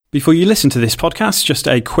Before you listen to this podcast, just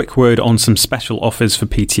a quick word on some special offers for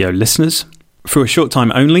PTO listeners. For a short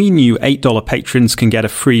time only, new $8 patrons can get a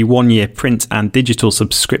free 1-year print and digital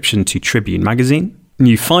subscription to Tribune magazine.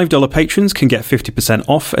 New $5 patrons can get 50%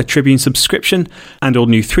 off a Tribune subscription, and all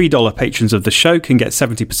new $3 patrons of the show can get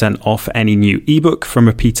 70% off any new ebook from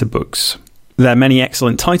Repeater Books. Their many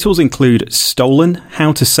excellent titles include Stolen: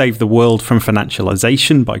 How to Save the World from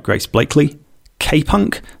Financialization by Grace Blakely,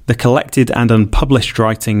 K-Punk: The Collected and Unpublished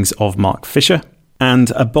Writings of Mark Fisher, and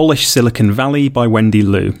Abolish Silicon Valley by Wendy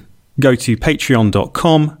Liu. Go to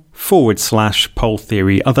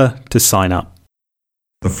patreon.com/polltheoryother to sign up.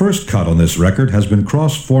 The first cut on this record has been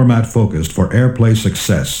cross-format focused for airplay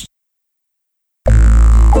success.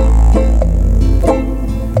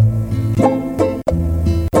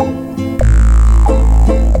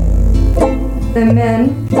 The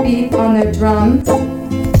men beat on their drums.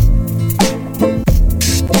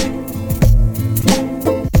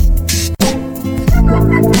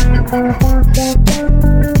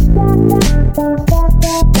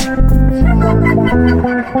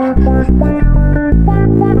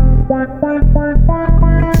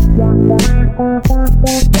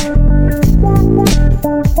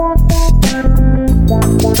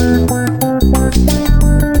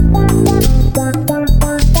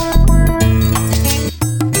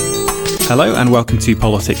 Hello and welcome to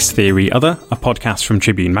Politics Theory Other, a podcast from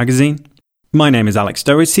Tribune magazine. My name is Alex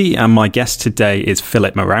Doherty and my guest today is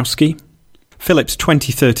Philip Murawski. Philip's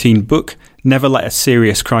 2013 book, Never Let a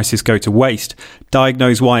Serious Crisis Go to Waste,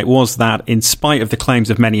 diagnosed why it was that, in spite of the claims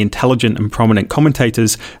of many intelligent and prominent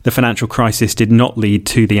commentators, the financial crisis did not lead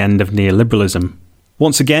to the end of neoliberalism.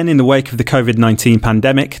 Once again, in the wake of the COVID-19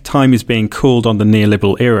 pandemic, time is being called on the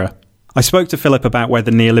neoliberal era. I spoke to Philip about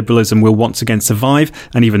whether neoliberalism will once again survive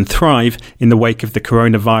and even thrive in the wake of the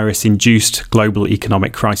coronavirus-induced global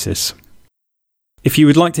economic crisis. If you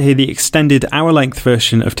would like to hear the extended hour-length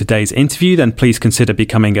version of today's interview, then please consider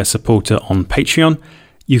becoming a supporter on Patreon.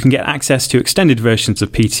 You can get access to extended versions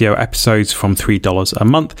of PTO episodes from $3 a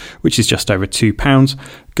month, which is just over £2.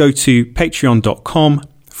 Go to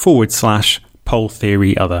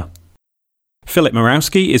patreon.com/polltheoryother. Philip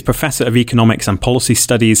Murawski is Professor of Economics and Policy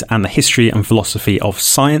Studies and the History and Philosophy of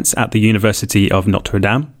Science at the University of Notre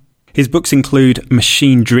Dame. His books include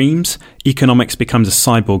Machine Dreams, Economics Becomes a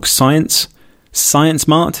Cyborg Science, Science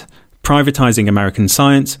Mart, Privatizing American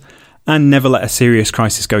Science, and Never Let a Serious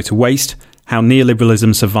Crisis Go to Waste, How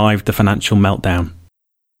Neoliberalism Survived the Financial Meltdown.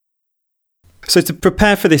 So to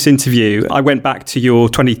prepare for this interview, I went back to your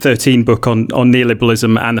 2013 book on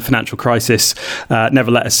neoliberalism and the financial crisis,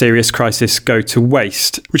 Never Let a Serious Crisis Go to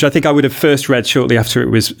Waste, which I think I would have first read shortly after it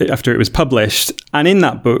was published. And in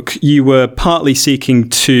that book, you were partly seeking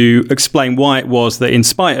to explain why it was that, in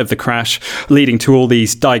spite of the crash, leading to all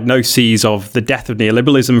these diagnoses of the death of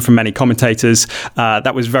neoliberalism from many commentators,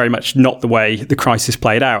 that was very much not the way the crisis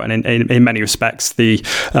played out. And in many respects, the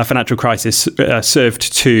financial crisis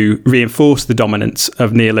served to reinforce the dominance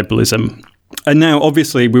of neoliberalism. And now,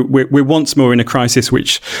 obviously, we're once more in a crisis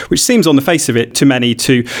which seems on the face of it to many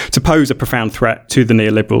to pose a profound threat to the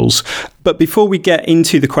neoliberals. But before we get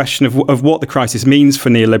into the question of what the crisis means for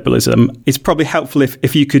neoliberalism, it's probably helpful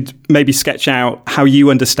if you could maybe sketch out how you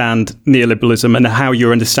understand neoliberalism and how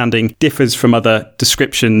your understanding differs from other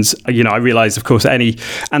descriptions. You know, I realise, of course, any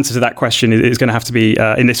answer to that question is going to have to be,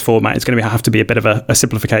 in this format, it's going to have to be a bit of a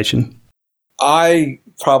simplification. I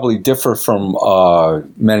probably differ from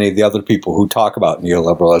many of the other people who talk about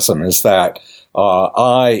neoliberalism is that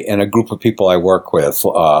I and a group of people I work with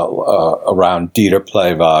around Dieter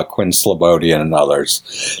Pleva, Quinn Slobodian, and others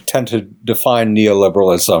tend to define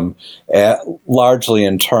neoliberalism largely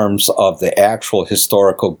in terms of the actual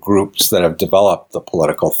historical groups that have developed the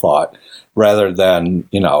political thought, rather than,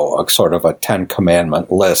 a sort of a 10 commandment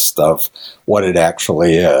list of what it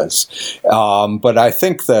actually is. But I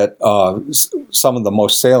think that some of the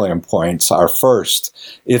most salient points are, first,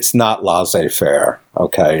 it's not laissez-faire,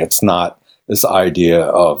 okay? It's not this idea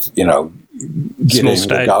of, small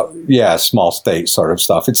state. Small state sort of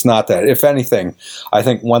stuff. It's not that. If anything, I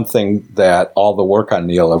think one thing that all the work on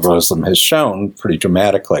neoliberalism has shown pretty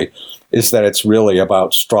dramatically is that it's really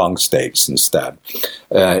about strong states instead.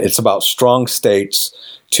 It's about strong states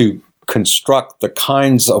to construct the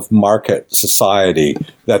kinds of market society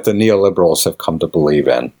that the neoliberals have come to believe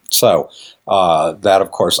in. So that,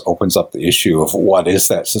 of course, opens up the issue of what is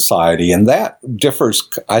that society. And that differs,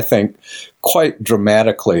 I think, quite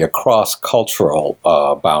dramatically across cultural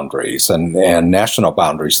boundaries and national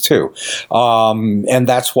boundaries, too. And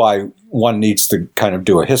that's why one needs to kind of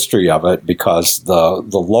do a history of it because the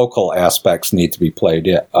local aspects need to be played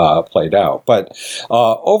out. But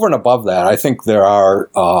over and above that, I think there are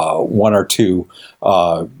one or two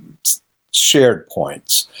shared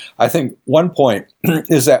points. I think one point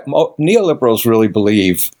is that neoliberals really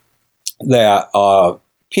believe that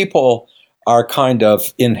people are kind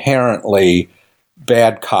of inherently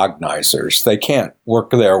bad cognizers. They can't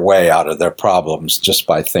work their way out of their problems just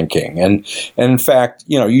by thinking. And in fact,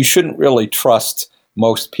 you shouldn't really trust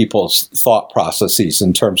most people's thought processes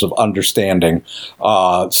in terms of understanding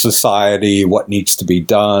society, what needs to be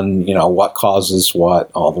done, what causes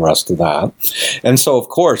what, all the rest of that. And so, of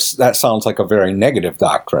course, that sounds like a very negative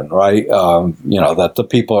doctrine, right? That the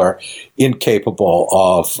people are incapable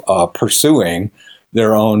of pursuing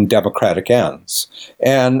their own democratic ends.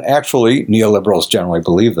 And actually, neoliberals generally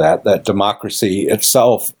believe that democracy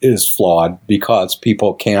itself is flawed because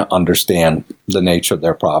people can't understand the nature of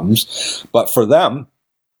their problems. But for them,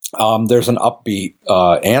 there's an upbeat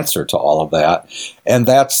answer to all of that, and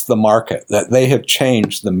that's the market, that they have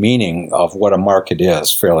changed the meaning of what a market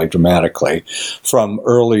is fairly dramatically from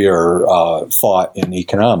earlier thought in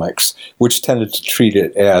economics, which tended to treat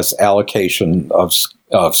it as allocation of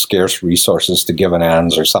scarce resources to given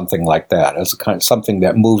ends or something like that, as something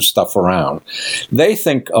that moves stuff around. They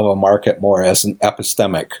think of a market more as an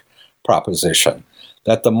epistemic proposition,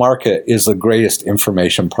 that the market is the greatest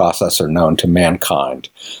information processor known to mankind.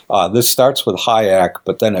 This starts with Hayek,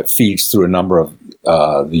 but then it feeds through a number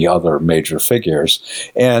of the other major figures.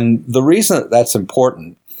 And the reason that's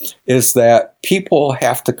important is that people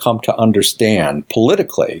have to come to understand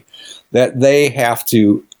politically that they have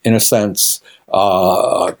to, in a sense,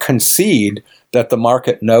 concede that the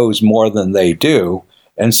market knows more than they do,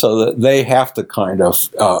 and so that they have to kind of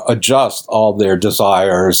adjust all their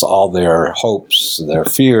desires, all their hopes, their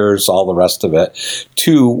fears, all the rest of it,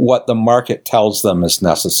 to what the market tells them is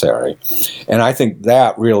necessary. And I think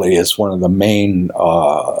that really is one of the main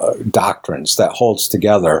doctrines that holds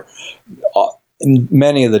together in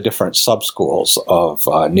many of the different subschools of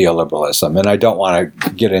neoliberalism. And I don't want to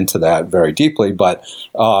get into that very deeply, but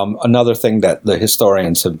another thing that the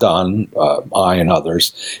historians have done, I and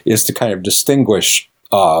others, is to kind of distinguish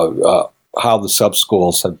how the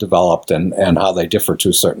subschools have developed and how they differ to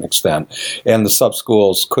a certain extent. And the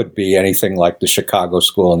subschools could be anything like the Chicago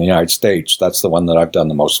School in the United States. That's the one that I've done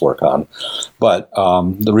the most work on. But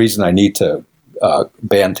the reason I need to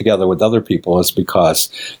band together with other people is because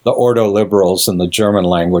the Ordo Liberals in the German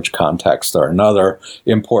language context are another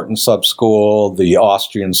important subschool. The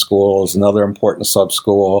Austrian school is another important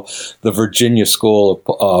subschool. The Virginia School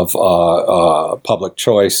of Public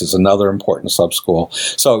Choice is another important subschool.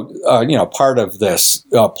 So, part of this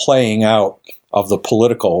playing out of the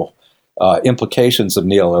political implications of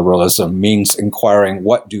neoliberalism means inquiring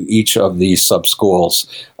what do each of these subschools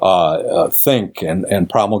think and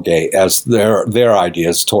promulgate as their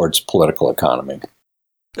ideas towards political economy.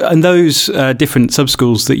 And those different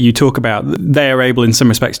subschools that you talk about, they are able in some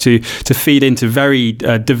respects to feed into very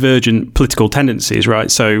divergent political tendencies, right?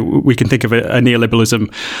 So we can think of a neoliberalism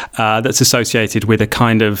that's associated with a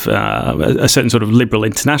kind of a certain sort of liberal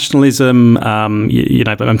internationalism.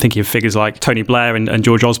 I'm thinking of figures like Tony Blair and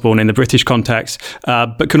George Osborne in the British context,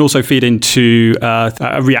 but can also feed into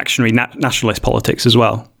a reactionary nationalist politics as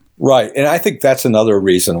well. Right. And I think that's another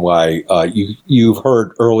reason why you've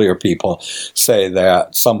heard earlier people say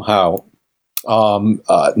that somehow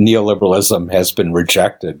neoliberalism has been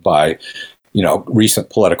rejected by,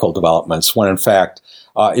 recent political developments, when in fact,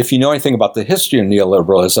 if you know anything about the history of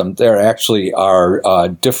neoliberalism, there actually are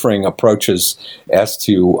differing approaches as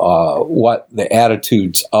to what the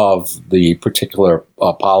attitudes of the particular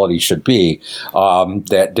polity should be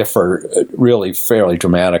that differ really fairly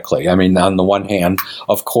dramatically. I mean, on the one hand,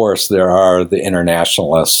 of course, there are the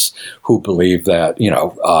internationalists who believe that,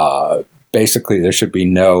 basically, there should be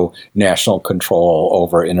no national control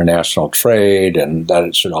over international trade and that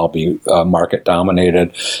it should all be market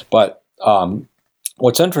dominated. But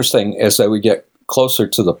what's interesting is that we get closer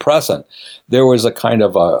to the present, there was a kind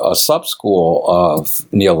of a subschool of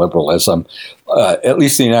neoliberalism, at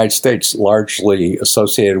least in the United States, largely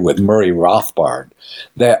associated with Murray Rothbard,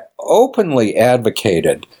 that openly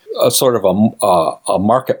advocated a sort of a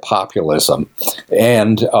market populism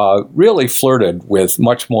and really flirted with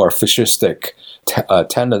much more fascistic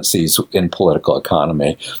tendencies in political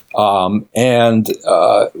economy. And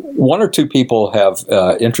one or two people have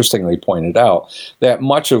interestingly pointed out that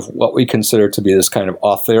much of what we consider to be this kind of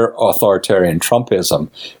authoritarian Trumpism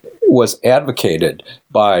was advocated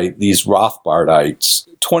by these Rothbardites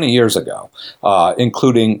 20 years ago,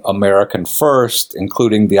 including American First,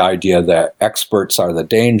 including the idea that experts are the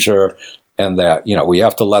danger, and that, we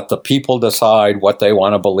have to let the people decide what they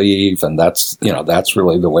want to believe, and that's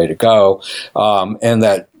really the way to go, and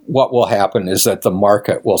that what will happen is that the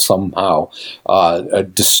market will somehow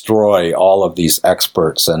destroy all of these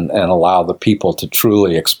experts and allow the people to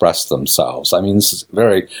truly express themselves. I mean, this is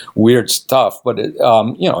very weird stuff, but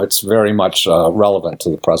it's very much relevant to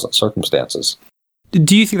the present circumstances.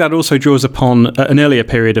 Do you think that also draws upon an earlier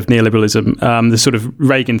period of neoliberalism, the sort of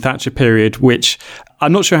Reagan-Thatcher period, which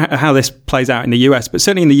I'm not sure how this plays out in the US, but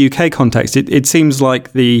certainly in the UK context, it seems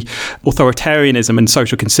like the authoritarianism and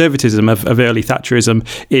social conservatism of early Thatcherism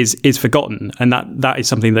is forgotten, and that is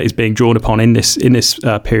something that is being drawn upon in this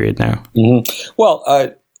period now. Mm-hmm. Well,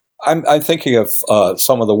 I'm thinking of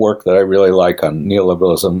some of the work that I really like on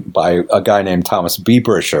neoliberalism by a guy named Thomas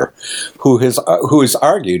Bieberischer, who has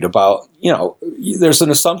argued about, there's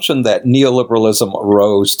an assumption that neoliberalism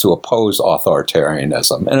arose to oppose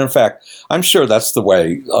authoritarianism. And in fact, I'm sure that's the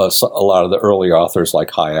way a lot of the early authors like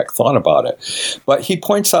Hayek thought about it. But he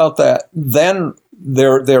points out that then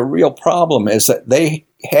their real problem is that they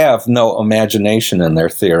have no imagination in their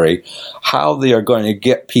theory how they are going to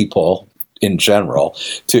get people in general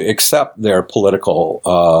to accept their political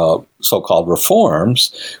so-called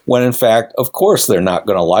reforms, when in fact, of course, they're not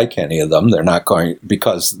going to like any of them. They're not going,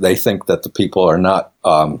 because they think that the people are not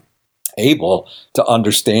able to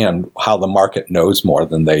understand how the market knows more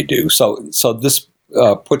than they do. So this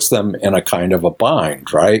puts them in a kind of a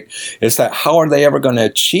bind, right? Is that how are they ever going to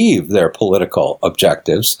achieve their political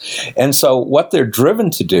objectives? And so what they're driven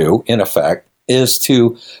to do, in effect, is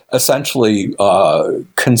to essentially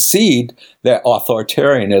concede that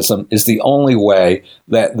authoritarianism is the only way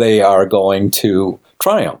that they are going to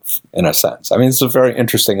triumph, in a sense. I mean, it's a very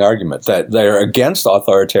interesting argument that they're against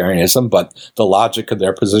authoritarianism, but the logic of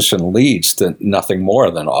their position leads to nothing more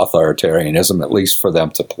than authoritarianism, at least for them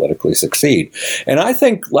to politically succeed. And I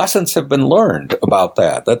think lessons have been learned about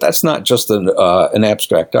that's not just an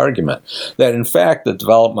abstract argument, that in fact the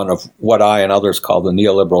development of what I and others call the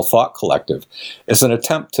neoliberal thought collective is an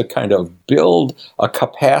attempt to kind of build a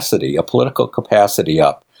political capacity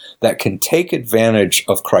up that can take advantage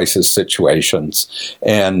of crisis situations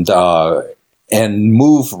and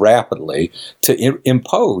move rapidly to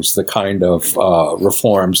impose the kind of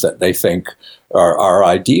reforms that they think are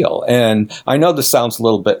ideal. And I know this sounds a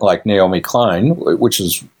little bit like Naomi Klein, which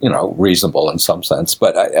is, reasonable in some sense,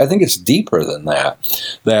 but I think it's deeper than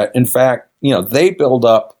that. That in fact, they build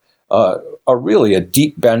up a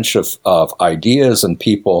deep bench of ideas and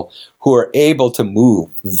people who are able to move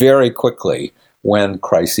very quickly when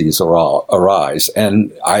crises arise.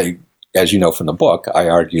 And as you know from the book, I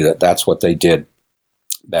argue that that's what they did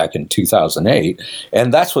back in 2008.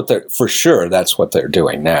 And that's what that's what they're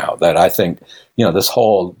doing now. That I think, this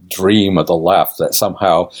whole dream of the left that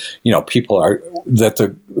somehow, that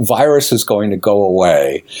the virus is going to go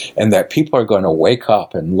away and that people are going to wake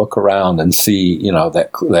up and look around and see, that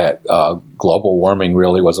global warming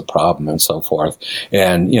really was a problem and so forth.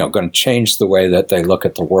 And, going to change the way that they look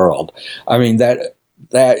at the world. I mean, that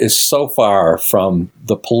is so far from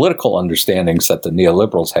the political understandings that the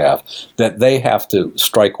neoliberals have that they have to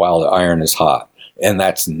strike while the iron is hot. And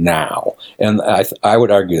that's now. And I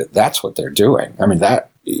would argue that that's what they're doing. I mean,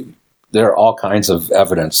 there are all kinds of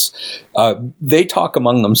evidence. They talk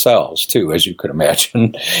among themselves, too, as you could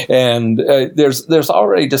imagine. And there's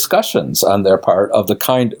already discussions on their part of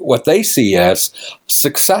what they see as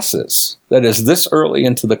successes. That is, this early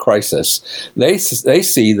into the crisis, they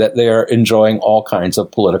see that they are enjoying all kinds of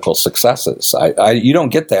political successes. You don't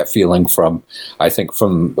get that feeling from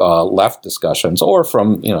left discussions or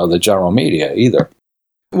from, the general media either.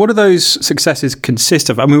 What do those successes consist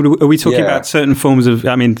of? I mean, are we talking about certain forms of,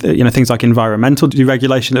 things like environmental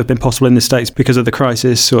deregulation that have been possible in the States because of the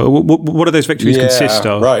crisis? Or what do those victories consist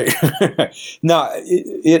of? Right. No,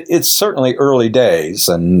 it's certainly early days,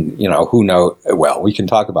 and, who knows? Well, we can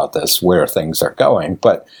talk about this, where things are going.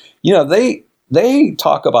 But, they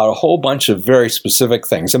talk about a whole bunch of very specific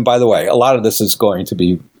things. And by the way, a lot of this is going to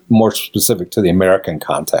be more specific to the American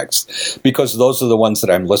context, because those are the ones that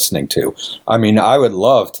I'm listening to. I mean, I would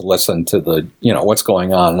love to listen to the, what's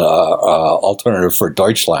going on, Alternative for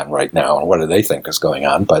Deutschland right now, and what do they think is going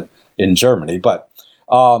on, but in Germany. But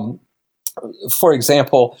for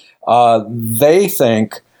example, they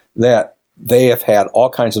think that they have had all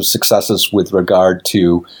kinds of successes with regard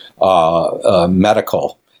to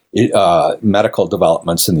medical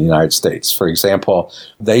developments in the United States. For example,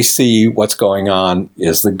 they see what's going on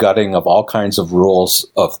is the gutting of all kinds of rules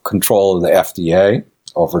of control of the FDA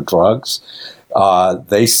over drugs.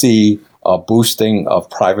 They see boosting of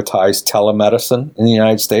privatized telemedicine in the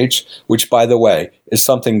United States, which, by the way, is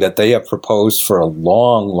something that they have proposed for a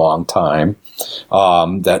long, long time,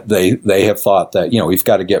 that they have thought that, we've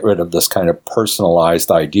got to get rid of this kind of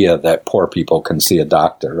personalized idea that poor people can see a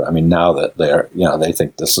doctor. I mean, now that they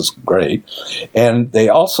think this is great. And they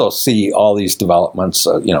also see all these developments,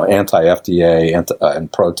 anti-FDA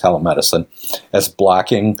and pro-telemedicine as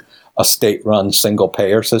blocking a state-run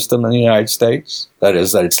single-payer system in the United States. That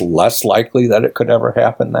is, that it's less likely that it could ever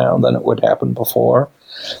happen now than it would happen before.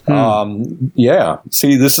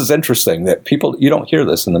 See, this is interesting that people, you don't hear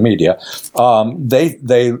this in the media.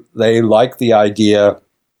 They like the idea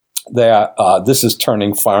that this is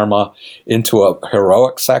turning pharma into a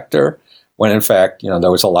heroic sector, when in fact,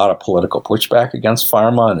 there was a lot of political pushback against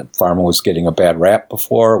pharma, and pharma was getting a bad rap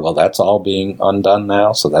before. Well, that's all being undone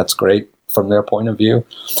now, so that's great from their point of view.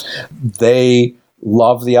 They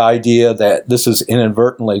love the idea that this is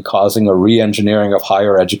inadvertently causing a re-engineering of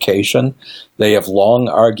higher education. They have long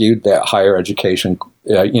argued that higher education,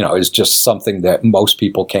 is just something that most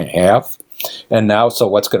people can't have. And now, so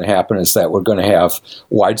what's going to happen is that we're going to have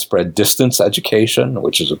widespread distance education,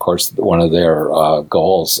 which is, of course, one of their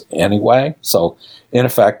goals anyway. So, in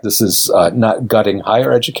effect, this is not gutting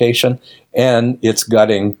higher education, and it's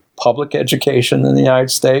gutting public education in the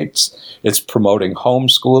United States. It's promoting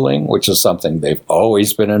homeschooling, which is something they've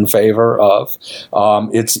always been in favor of.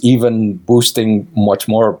 It's even boosting much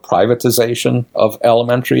more privatization of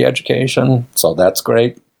elementary education, so that's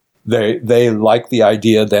great. They like the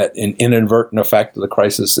idea that an inadvertent effect of the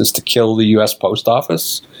crisis is to kill the U.S. Post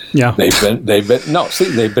Office. Yeah, they've been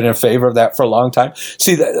in favor of that for a long time.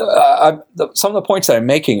 See, some of the points that I'm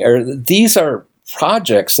making these are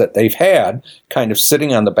projects that they've had kind of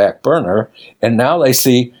sitting on the back burner, and now they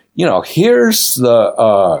see, here's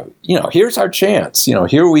here's our chance.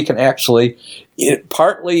 Here we can actually,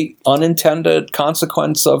 partly unintended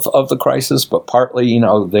consequence of the crisis, but partly,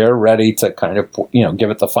 they're ready to kind of, give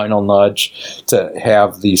it the final nudge to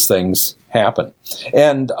have these things happen.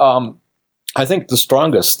 And I think the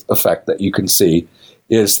strongest effect that you can see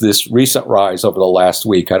is this recent rise over the last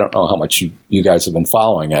week. I don't know how much you guys have been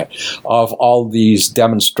following it, of all these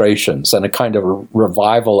demonstrations and a kind of a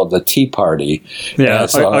revival of the Tea Party. Yeah,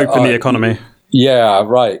 open the economy. Yeah,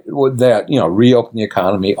 right. With that, reopen the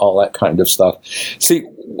economy, all that kind of stuff. See,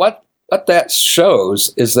 what that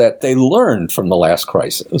shows is that they learned from the last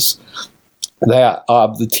crisis that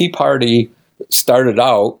the Tea Party started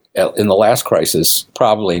out in the last crisis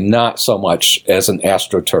probably not so much as an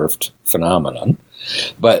astroturfed phenomenon,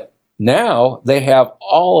 but now they have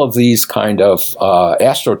all of these kind of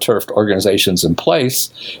astroturfed organizations in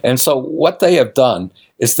place. And so what they have done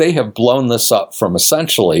is they have blown this up from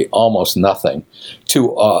essentially almost nothing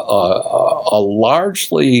to a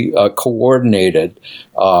largely coordinated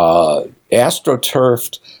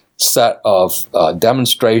astroturfed set of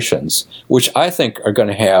demonstrations, which I think are going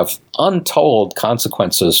to have untold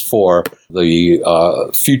consequences for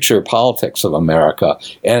the future politics of America.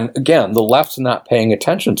 And again, the left's not paying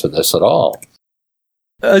attention to this at all.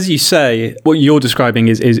 As you say, what you're describing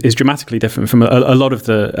is dramatically different from a lot of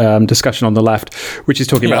the discussion on the left, which is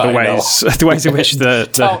talking about the ways in which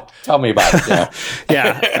tell me about it.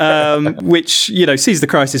 Yeah, which sees the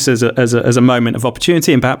crisis as a moment of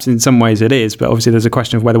opportunity, and perhaps in some ways it is. But obviously, there's a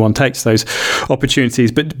question of whether one takes those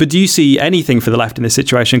opportunities. But do you see anything for the left in this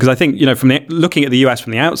situation? Because I think looking at the US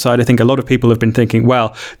from the outside, I think a lot of people have been thinking,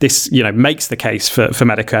 well, this makes the case for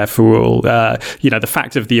Medicare for all. The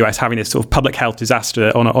fact of the US having this sort of public health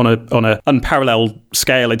disaster on a unparalleled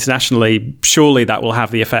scale internationally, surely that will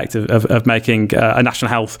have the effect of making a national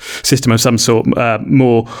health system of some sort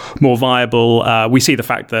more viable. We see the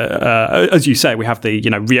fact that, as you say, we have the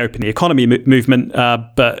reopen the economy movement,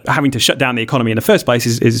 but having to shut down the economy in the first place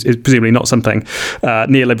is presumably not something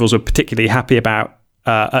neoliberals were particularly happy about.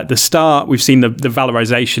 At the start, we've seen the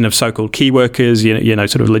valorization of so-called key workers, sort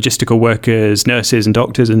of logistical workers, nurses and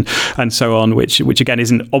doctors and so on, which again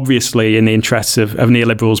isn't obviously in the interests of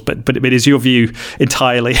neoliberals, but is your view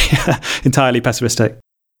entirely pessimistic?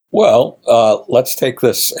 Well, let's take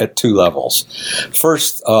this at two levels.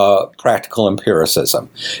 First, practical empiricism.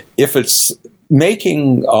 If it's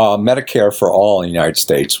making Medicare for all in the United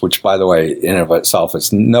States, which, by the way, in and of itself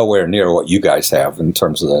is nowhere near what you guys have in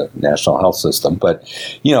terms of the national health system. But,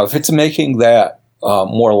 if it's making that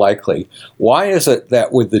more likely, why is it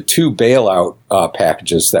that with the two bailout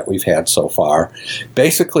packages that we've had so far,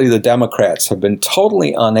 basically the Democrats have been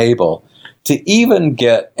totally unable to even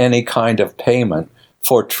get any kind of payment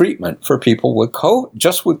for treatment for people with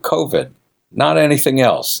just with COVID, not anything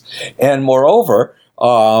else. And moreover,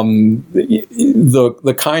 the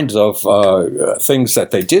kinds of things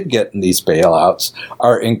that they did get in these bailouts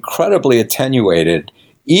are incredibly attenuated,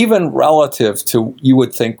 even relative to, you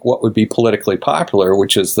would think, what would be politically popular,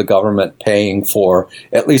 which is the government paying for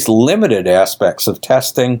at least limited aspects of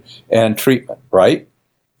testing and treatment, right?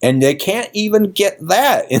 And they can't even get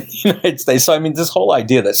that in the United States. So, I mean, this whole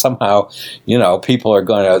idea that somehow, people are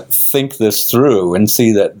going to think this through and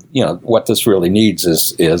see that, what this really needs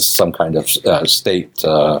is some kind of state,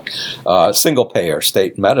 single payer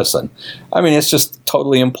state medicine. I mean, it's just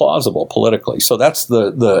totally implausible politically. So that's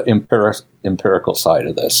the empirical side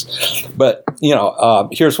of this. But,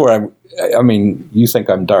 here's where I mean, you think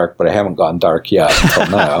I'm dark, but I haven't gone dark yet until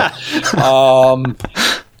now.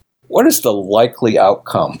 What is the likely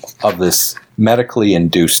outcome of this medically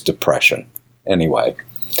induced depression? Anyway,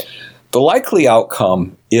 the likely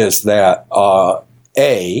outcome is that,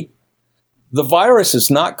 A, the virus is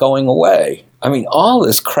not going away. I mean, all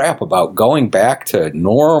this crap about going back to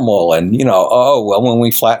normal and, when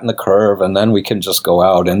we flatten the curve and then we can just go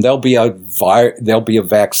out and there'll be a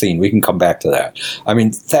vaccine. We can come back to that. I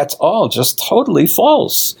mean, that's all just totally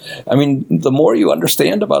false. I mean, the more you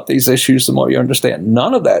understand about these issues, the more you understand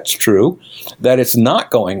none of that's true, that it's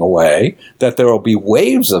not going away, that there will be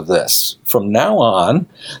waves of this from now on,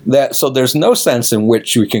 so there's no sense in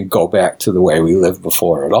which we can go back to the way we lived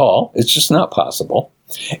before at all. It's just not possible.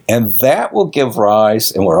 And that will give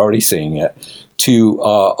rise, and we're already seeing it, to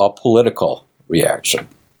a political reaction.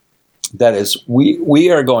 That is,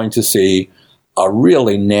 we are going to see a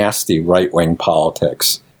really nasty right-wing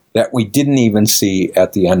politics that we didn't even see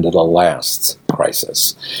at the end of the last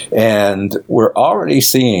crisis. And we're already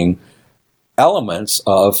seeing elements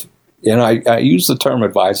of, and I use the term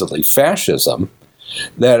advisedly, fascism,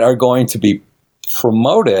 that are going to be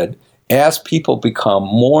promoted as people become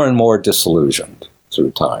more and more disillusioned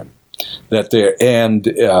through time.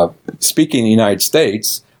 Speaking in the United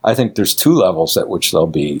States, I think there's two levels at which they'll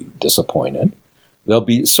be disappointed. They'll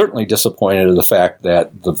be certainly disappointed at the fact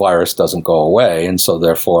that the virus doesn't go away, and so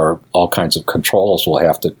therefore all kinds of controls will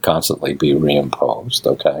have to constantly be reimposed,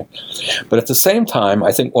 okay? But at the same time,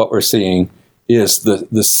 I think what we're seeing is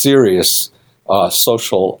the serious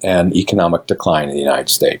social and economic decline in the United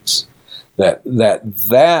States. That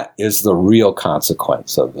is the real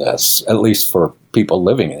consequence of this, at least for people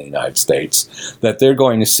living in the United States, that they're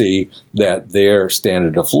going to see that their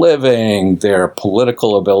standard of living, their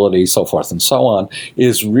political ability, so forth and so on,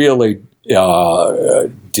 is really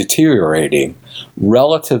deteriorating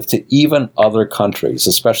relative to even other countries,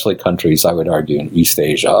 especially countries, I would argue, in East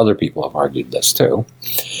Asia. Other people have argued this too.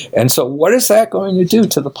 And so what is that going to do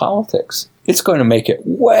to the politics? It's going to make it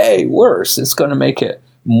way worse. It's going to make it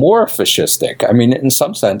more fascistic. I mean, in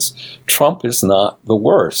some sense, Trump is not the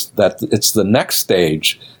worst. That it's the next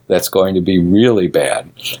stage that's going to be really bad,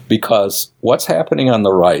 because what's happening on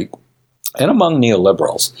the right and among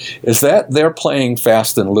neoliberals is that they're playing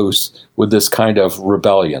fast and loose with this kind of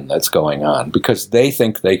rebellion that's going on because they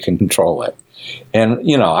think they can control it. And,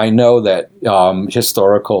 I know that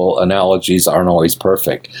historical analogies aren't always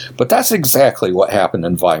perfect, but that's exactly what happened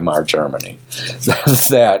in Weimar Germany.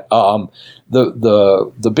 that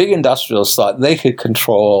the big industrialists thought they could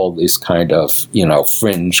control these kind of,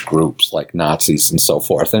 fringe groups like Nazis and so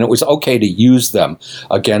forth, and it was okay to use them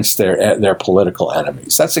against their political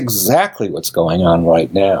enemies. That's exactly what's going on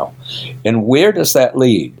right now. And where does that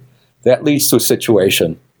lead? That leads to a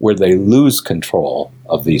situation where they lose control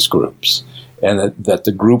of these groups, and that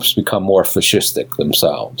the groups become more fascistic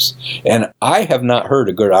themselves. And I have not heard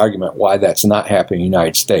a good argument why that's not happening in the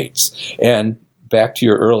United States. And back to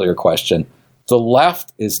your earlier question, the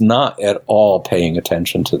left is not at all paying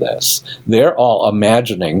attention to this. They're all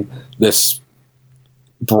imagining this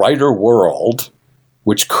brighter world,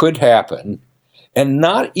 which could happen, and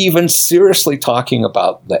not even seriously talking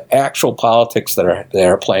about the actual politics that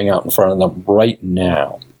are playing out in front of them right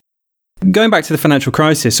now. Going back to the financial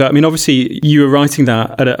crisis, so I mean, obviously, you were writing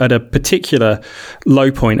that at a particular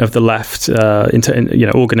low point of the left,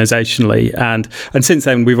 organizationally, and since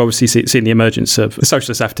then we've obviously seen the emergence of the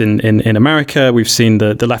socialist left in America. We've seen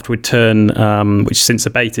the leftward turn, which since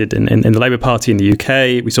abated in the Labour Party in the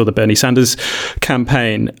UK. We saw the Bernie Sanders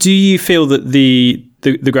campaign. Do you feel that the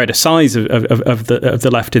greater size of the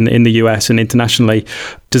left in the US and internationally,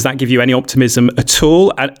 does that give you any optimism at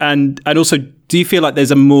all? And also, do you feel like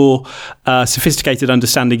there's a more sophisticated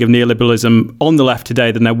understanding of neoliberalism on the left today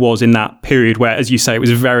than there was in that period where, as you say, it was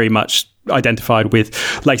very much identified with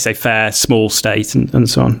laissez-faire, small state and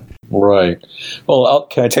so on? Right. Well,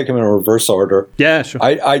 can I take them in a reverse order? Yeah, sure.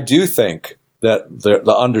 I do think that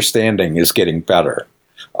the understanding is getting better.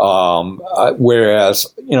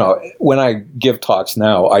 Whereas, when I give talks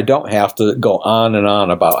now, I don't have to go on and on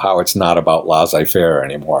about how it's not about laissez-faire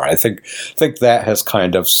anymore. I think that has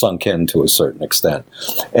kind of sunk in to a certain extent.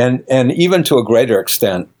 And even to a greater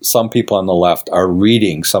extent, some people on the left are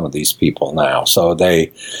reading some of these people now. So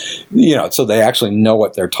they actually know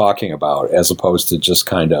what they're talking about as opposed to just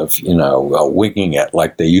kind of, winging it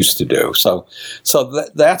like they used to do. So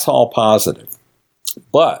that's all positive.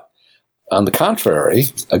 But on the contrary,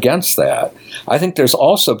 against that, I think there's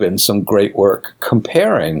also been some great work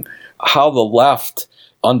comparing how the left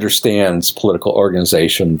understands political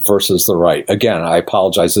organization versus the right. Again, I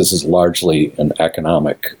apologize, this is largely a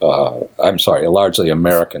largely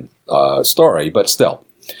American story, but still.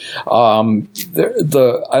 I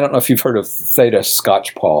don't know if you've heard of Theda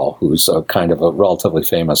Skocpol, who's a kind of a relatively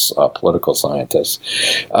famous political scientist.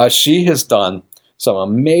 She has done some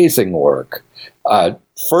amazing work.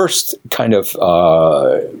 First, kind of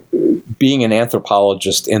being an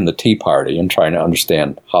anthropologist in the Tea Party and trying to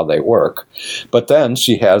understand how they work. But then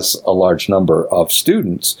she has a large number of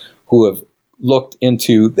students who have looked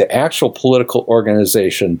into the actual political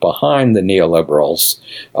organization behind the neoliberals,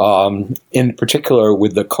 in particular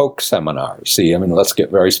with the Koch seminars. Let's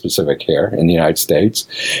get very specific here in the United States.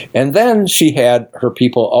 And then she had her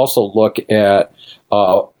people also look at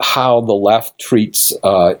how the left treats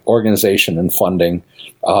organization and funding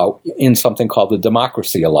in something called the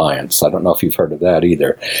Democracy Alliance. I don't know if you've heard of that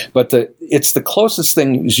either. But it's the closest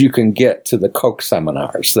things you can get to the Koch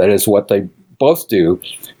seminars. That is, what they both do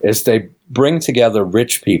is they bring together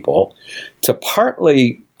rich people to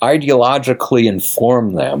partly ideologically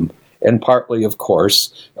inform them and partly, of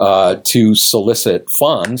course, to solicit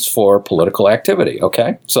funds for political activity.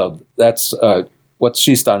 Okay? So that's what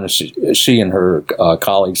she's done is she and her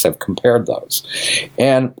colleagues have compared those.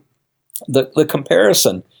 And the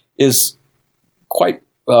comparison is quite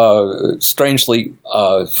strangely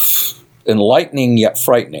enlightening yet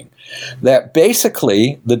frightening. That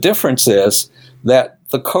basically the difference is that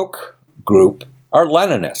the Koch group are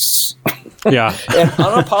Leninists. Yeah. And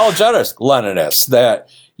unapologetic Leninists that,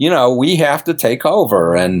 we have to take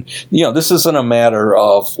over. And, this isn't a matter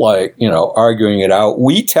of arguing it out.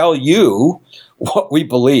 We tell you what we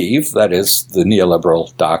believe, that is the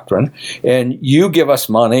neoliberal doctrine, and you give us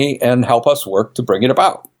money and help us work to bring it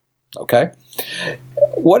about. Okay?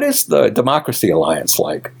 What is the Democracy Alliance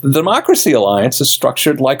like? The Democracy Alliance is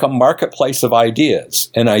structured like a marketplace of ideas,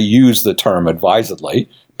 and I use the term advisedly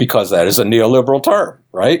because that is a neoliberal term,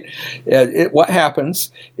 right? What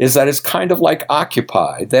happens is that it's kind of like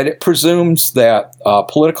Occupy, that it presumes that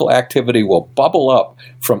political activity will bubble up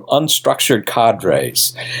from unstructured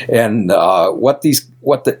cadres. And what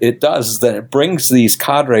it does is that it brings these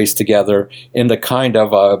cadres together into kind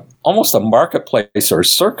of almost a marketplace or a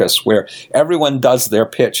circus where everyone does their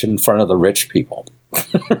pitch in front of the rich people.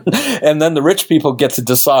 And then the rich people get to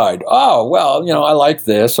decide, I like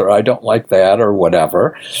this or I don't like that or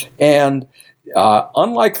whatever. And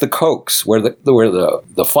unlike the Kochs, where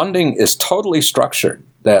the funding is totally structured,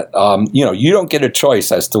 that you don't get a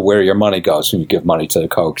choice as to where your money goes when you give money to the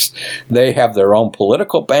Kochs. They have their own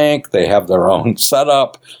political bank. They have their own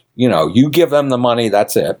setup. You give them the money.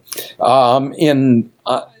 That's it.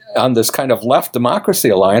 On this kind of left Democracy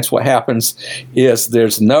Alliance, what happens is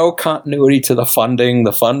there's no continuity to the funding.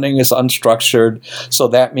 The funding is unstructured. So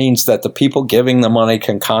that means that the people giving the money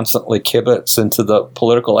can constantly kibitz into the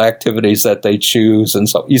political activities that they choose. And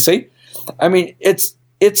so, you see, it's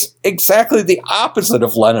exactly the opposite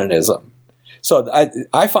of Leninism. So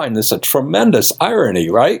I find this a tremendous irony,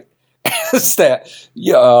 right? Is that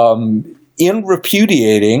in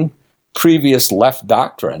repudiating previous left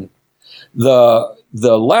doctrine, the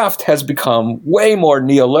left has become way more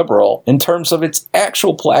neoliberal in terms of its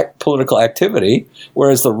actual political activity,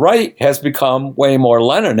 whereas the right has become way more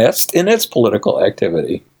Leninist in its political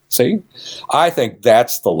activity. See? I think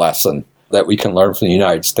that's the lesson that we can learn from the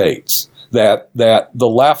United States, that the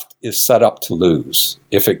left is set up to lose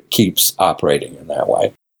if it keeps operating in that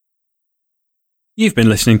way. You've been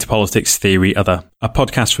listening to Politics Theory Other, a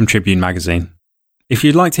podcast from Tribune Magazine. If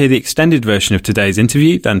you'd like to hear the extended version of today's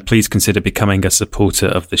interview, then please consider becoming a supporter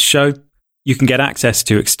of the show. You can get access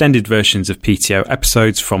to extended versions of PTO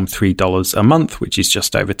episodes from $3 a month, which is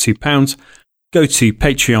just over £2. Go to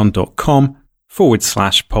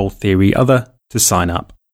patreon.com/polltheoryother to sign up.